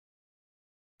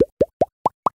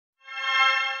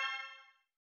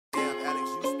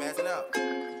up.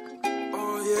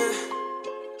 Oh yeah.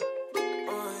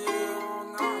 Oh yeah, oh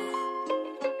no.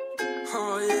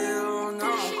 Oh yeah, oh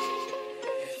no.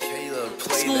 Kayla,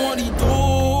 play that. What he do?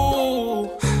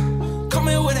 Come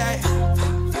in with that.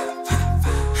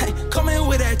 Hey, come in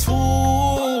with that too.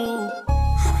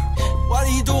 What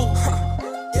do you do?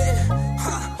 Yeah.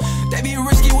 They be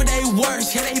risky with they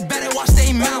words. Yeah, they better watch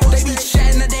they mouth. They be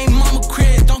chatting at they mama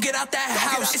crib. Don't get out that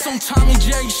house. It's some Tommy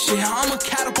J shit. I'm a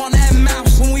cat up on that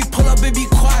mouse. When we pull up, it be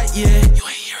quiet, yeah. You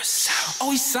ain't hear a sound. Oh,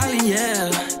 he's silent,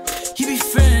 yeah. He be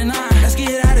fearing, let's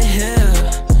get out of here.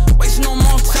 Wasting no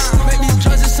more time. Baby,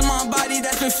 drugs is in my body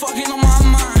that's been fucking on my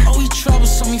mind. Oh, he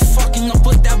troublesome, he fucking up,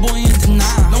 put that boy in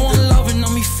denial. No one loving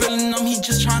him, he feeling him, he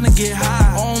just trying to get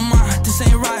high. Oh my, this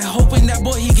ain't right, hoping that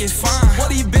boy he get fine.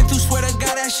 What he been through, swear to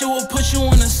God, that shit will put you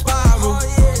in a spiral.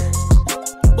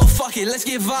 But fuck it, let's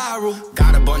get viral.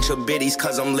 Got a bunch of biddies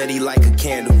cause I'm litty like a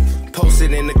candle.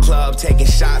 Posted in the club, taking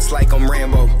shots like I'm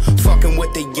Rambo. Fucking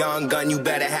with the young gun, you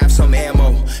better have some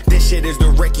ammo. This shit is the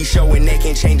Ricky show and they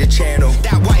can change the channel.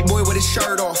 That white boy with his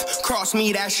shirt off, cross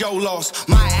me, that's your loss.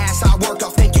 My ass I worked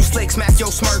off, thank you slick, smack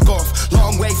your smirk off.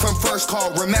 Long way from first call,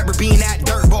 remember being that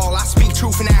dirtball. I speak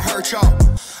truth and that hurt y'all.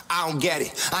 I don't get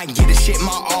it, I can get this shit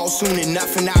my all soon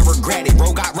enough and I regret it.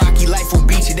 Bro got rocky life, will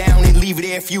beat you down and leave it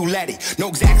there if you let it. Know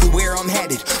exactly where I'm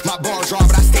headed, my bars draw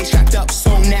but I stay strapped up.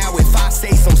 So now if I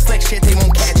say some slick shit they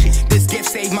won't catch it. This gift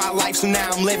saved my life so now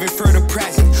I'm living for the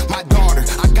present. My daughter,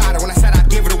 I got her when I said I'd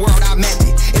give her the world, I meant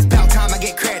it. It's about time I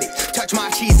get credit, touch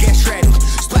my cheese, get shredded.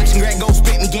 Splashing Greg, go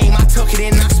spit me game, I took it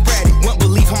in and I spread it. Won't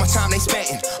believe how much time they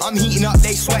spending, I'm heating up,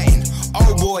 they sweating.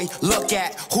 Oh boy, look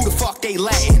at who the fuck they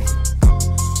letting.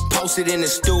 Posted in the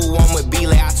stew, I'm with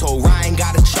Bilé. I told Ryan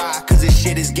gotta try, cause this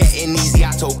shit is getting easy. I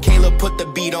told Kayla put the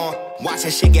beat on, watch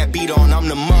that shit get beat on. I'm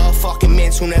the motherfucking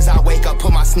man, soon as I wake up,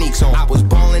 put my sneaks on. I was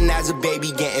ballin' as a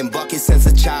baby, getting buckets since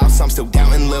a child. So I'm still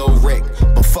doubting Lil Rick,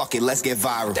 but fuck it, let's get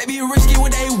viral. They be risky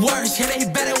with they words, yeah, they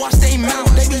better watch they mouth.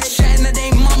 They be chatting at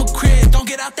they mama crib, don't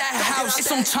get out that house. It's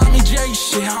some Tommy J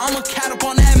shit, I'm a cat up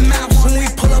on that mouse. When we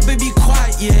pull up, it be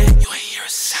quiet, yeah. You ain't hear a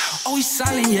sound. Oh, he's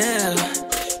silent, yeah.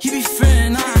 He be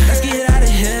fearing, let's get out of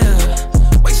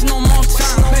here. Wasting no more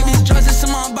time. Baby, drugs is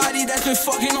in my body that's been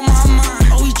fucking on my mind.